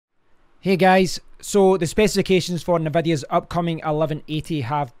Hey guys, so the specifications for Nvidia's upcoming 1180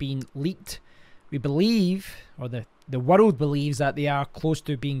 have been leaked. We believe, or the world believes, that they are close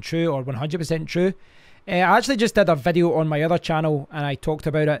to being true or 100% true. I actually just did a video on my other channel and I talked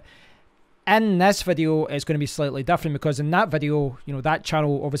about it. In this video, it's going to be slightly different because in that video, that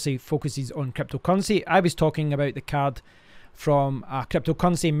channel obviously focuses on cryptocurrency. I was talking about the card from a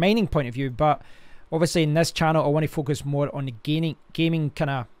cryptocurrency mining point of view, but obviously in this channel, I want to focus more on the gaming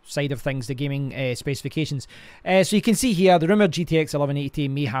kind of side of things, the gaming specifications. So you can see here, the rumored GTX 1180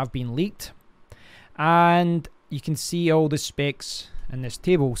 may have been leaked. And you can see all the specs in this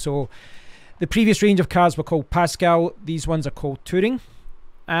table. So the previous range of cards were called Pascal. These ones are called Turing.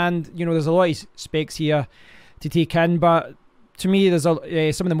 And, there's a lot of specs here to take in. But to me, there's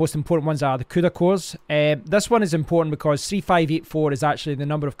some of the most important ones are the CUDA cores. This one is important because 3584 is actually the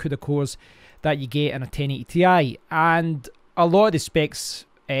number of CUDA cores that you get in a 1080 Ti. And a lot of the specs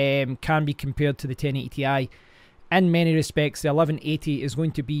can be compared to the 1080 Ti. In many respects, the 1180 is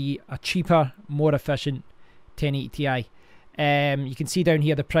going to be a cheaper, more efficient 1080 Ti. You can see down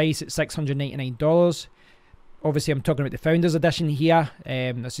here the price at $699. Obviously, I'm talking about the Founders Edition here.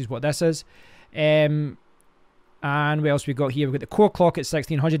 This is what this is. And what else we got here? We've got the core clock at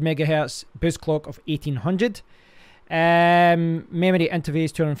 1600 megahertz, boost clock of 1800. Memory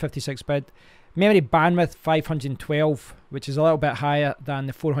interface 256-bit. Memory bandwidth 512, which is a little bit higher than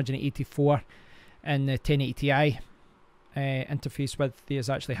the 484 in the 1080 Ti. Interface width is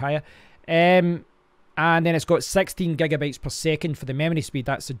actually higher. And then it's got 16 gigabytes per second for the memory speed.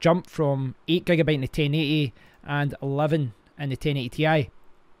 That's a jump from 8 gigabyte in the 1080 and 11 in the 1080 Ti.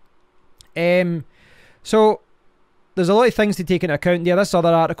 So there's a lot of things to take into account there. This other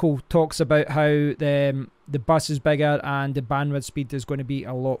article talks about how the bus is bigger and the bandwidth speed is going to be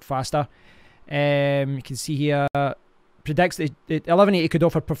a lot faster. You can see here, predicts that the 1180 could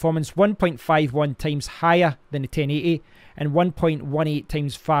offer performance 1.51 times higher than the 1080 and 1.18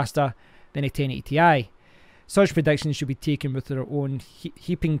 times faster than a 1080 Ti. Such predictions should be taken with their own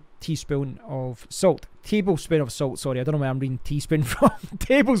heaping teaspoon of salt. Tablespoon of salt, sorry. I don't know where I'm reading teaspoon from.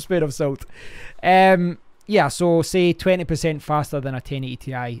 Tablespoon of salt. Yeah, so say 20% faster than a 1080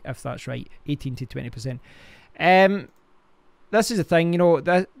 Ti, if that's right. 18 to 20%. This is the thing,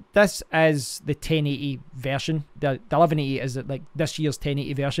 this is the 1080 version. The 1180 is like this year's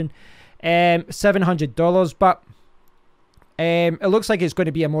 1080 version. $700, but it looks like it's going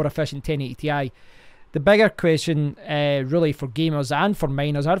to be a more efficient 1080 Ti. The bigger question really for gamers and for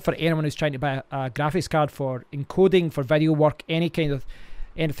miners and for anyone who's trying to buy a graphics card for encoding, for video work, anything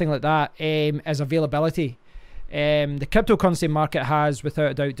like that, is availability. The cryptocurrency market has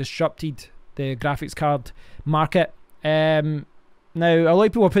without a doubt disrupted the graphics card market. Now a lot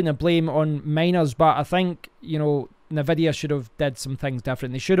of people are putting the blame on miners, but I think Nvidia should have did some things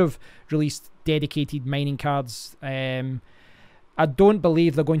different. They should have released dedicated mining cards. I don't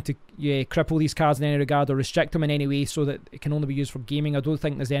believe they're going to cripple these cards in any regard or restrict them in any way so that it can only be used for gaming. I don't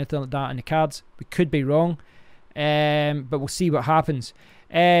think there's anything like that in the cards. We could be wrong, but we'll see what happens.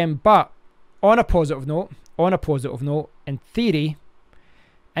 But on a positive note,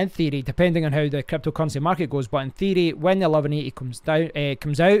 in theory, depending on how the cryptocurrency market goes, but in theory, when the 1180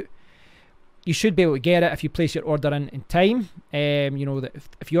 comes out, you should be able to get it if you place your order in time.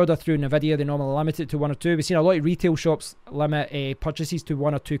 If you order through Nvidia, they normally limit it to 1 or 2. We've seen a lot of retail shops limit purchases to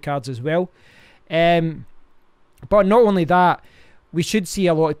 1 or 2 cards as well. But not only that, we should see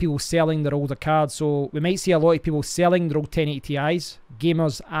a lot of people selling their older cards. So we might see a lot of people selling their old 1080 Ti's,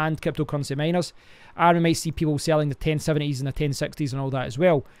 gamers and cryptocurrency miners. And we might see people selling the 1070s and the 1060s and all that as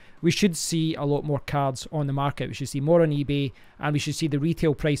well. We should see a lot more cards on the market. We should see more on eBay, and we should see the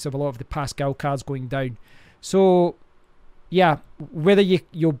retail price of a lot of the Pascal cards going down. So, yeah, whether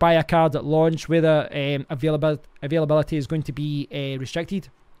you'll buy a card at launch, whether availability is going to be restricted,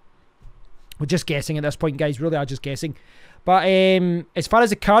 we're just guessing at this point, guys. Really are just guessing. But as far as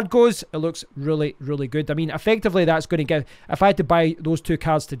the card goes, it looks really, really good. I mean, effectively, that's going to give... If I had to buy those 2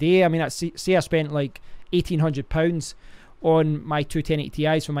 cards today, I mean, say I spent like £1,800 on my 2 1080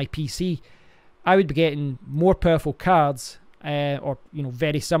 Ti's for my PC, I would be getting more powerful cards, or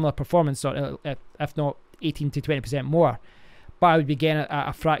very similar performance, or if not 18 to 20% more. But I would be getting it at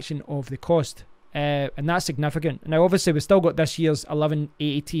a fraction of the cost. And that's significant. Now obviously we've still got this year's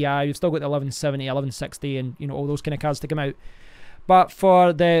 1180 Ti, we've still got the 1170, 1160 and all those kind of cards to come out. But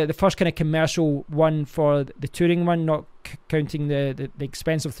for the first kind of commercial one, for the Turing one, not counting the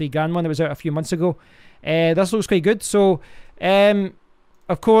expensive $3,000 one that was out a few months ago, this looks quite good. So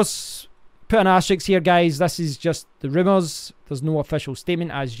of course, put an asterisk here, guys, this is just the rumours. There's no official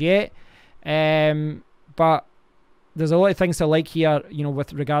statement as yet. But there's a lot of things to like here, you know,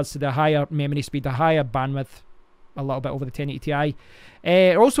 with regards to the higher memory speed, the higher bandwidth, a little bit over the 1080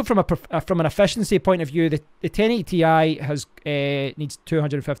 Ti. Also from an efficiency point of view, the 1080 Ti has needs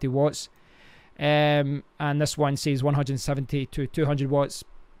 250 watts, and this one says 170 to 200 watts.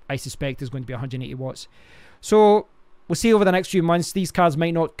 I suspect is going to be 180 watts. So we'll see over the next few months. These cards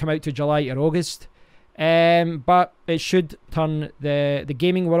might not come out to July or August, but it should turn the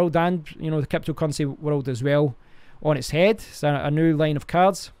gaming world and, you know, the cryptocurrency world as well on its head. It's a new line of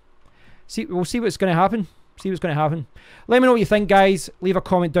cards. We'll see what's going to happen. Let me know what you think, guys. Leave a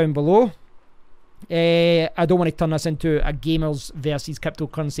comment down below. I don't want to turn this into a gamers versus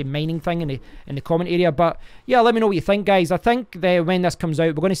cryptocurrency mining thing in the comment area, but yeah, let me know what you think, guys. I think that when this comes out,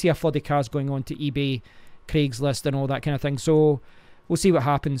 we're going to see a flood of cars going on to eBay, Craigslist, and all that kind of thing. So we'll see what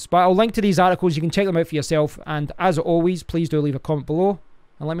happens. But I'll link to these articles. You can check them out for yourself. And as always, please do leave a comment below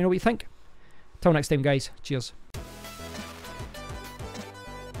and let me know what you think. Till next time, guys. Cheers.